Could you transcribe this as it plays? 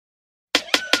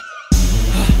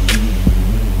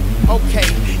Okay,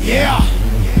 yeah.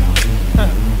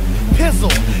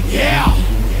 Pistol, yeah.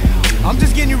 I'm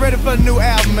just getting you ready for the new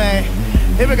album, man.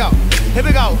 Here we go, here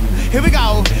we go, here we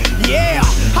go. Yeah.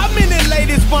 How many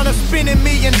ladies wanna spend $1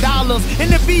 million in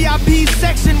the VIP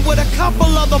section with a couple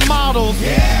other models?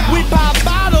 Yeah. We pop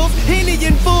bottles, Henny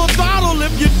in full throttle.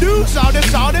 If you do, shout it,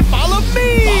 follow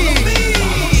me. Follow me.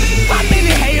 How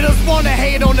many haters wanna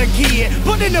hate on a kid?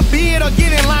 Put in the bid or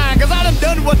get in line, cause I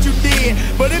done what you did.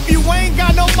 But if you ain't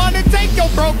got no money, take your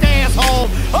broke ass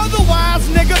home. Otherwise,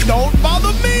 nigga, don't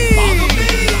bother me.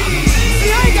 See,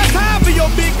 I ain't got time for your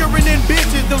bickering and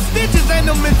bitches. Them stitches and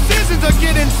them incisions are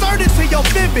get inserted to your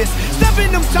fibbies. Step in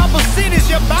them chopper cities,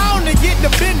 you're bound to get the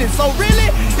business. So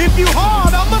really, if you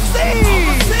hard, I'ma see.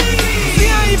 See,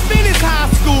 I ain't finished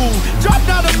high school, dropped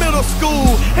out of middle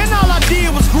school, and all I did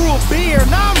was grew a beard.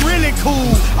 Now I'm really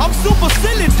cool. I'm super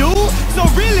silly, dude. So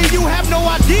really, you have no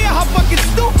idea how fucking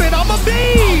stupid I'ma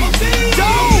be.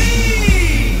 Dope.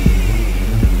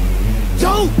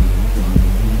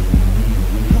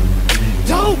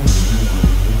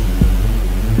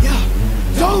 Yeah,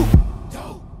 dope.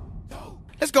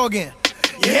 Let's go again.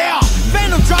 Yeah,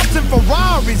 Phantom drops in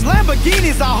Ferraris,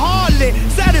 Lamborghinis are hardly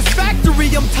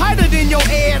satisfactory. I'm tighter than your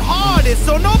Ed Hardy,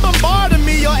 so no bombarding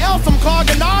me or else I'm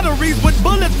clogging arteries with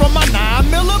bullets from my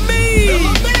 9mm.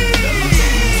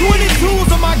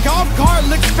 22s on my golf cart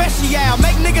look special.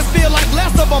 Make niggas feel like less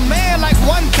of a man, like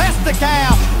one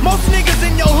testicle. Most niggas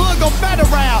in your hood gon' fat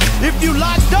around. If you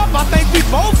locked up, I think we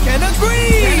both can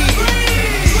agree.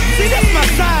 See, that's my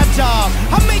side job.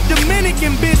 I make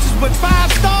Dominican bitches with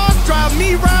 5 stars drive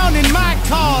me round in my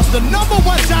cars. The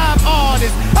 #1 jive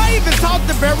artist. I even talk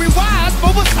to Very Wise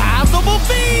for a sizable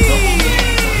fee.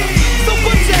 So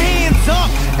put your hands up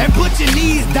and put your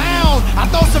knees down. I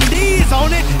throw some D's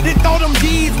on it, then throw them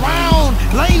D's round.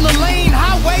 Lane to lane,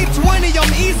 highway 20,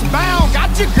 I'm eastbound.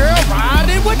 Got your girl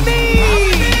riding with me.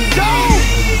 Dope.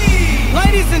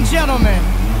 Ladies and gentlemen,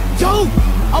 Dope.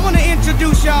 I want to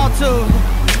introduce y'all to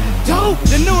Dope,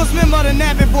 the newest member of the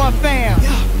Nappy Boy fam.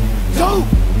 Yeah. Dope.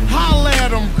 Holla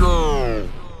at him, girl.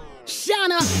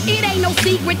 Shawnna, it ain't no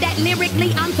secret that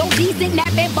lyrically I'm so decent.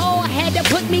 Nappy Boy had to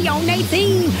put me on they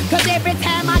team. Cause every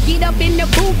time I get up in the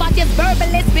booth, I just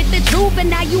verbally spit the truth. And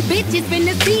now you bitches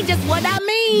finna see just what I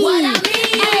mean.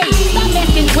 Hey, stop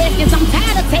asking questions, I'm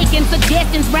tired of taking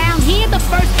suggestions. Round here, the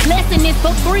first lesson is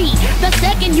for free. The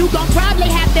second, you gon' probably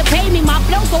have to pay me. My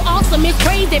flow so awesome, it's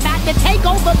crazy. About to take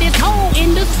over this whole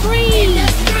industry.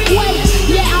 Wait,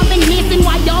 yeah, I've been missing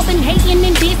while y'all been hating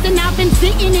and dissing. I've been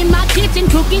sitting in my kitchen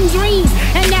cooking dreams,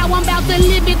 and now I'm about to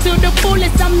live it to the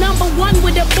fullest. I'm #1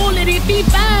 with a bullet. If he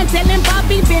fine, tell him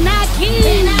Bobby been I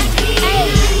king. Hey,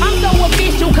 I'm so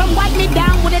official, come wipe me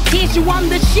down with a tissue. I'm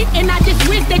the shit and I just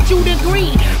wish that you'd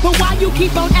agree. But why you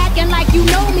keep on acting like you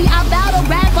know me? I vow to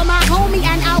rap for my homie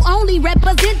and I'll only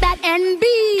represent that NB.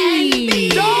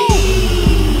 Dope.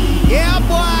 Yeah,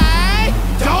 boy.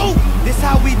 Dope. This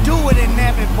how we do it in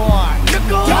Nappy Boy.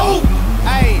 Dope.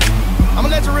 Hey, I'ma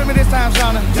let you rip me this time,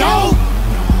 Shawnna. Dope.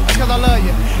 Cause I love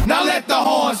you. Now let the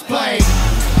horns play.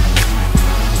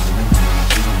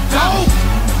 Dope.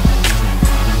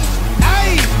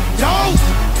 Hey, dope.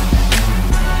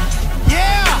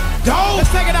 Yeah, dope.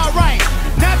 Let's take it out right.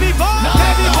 Nappy Boy.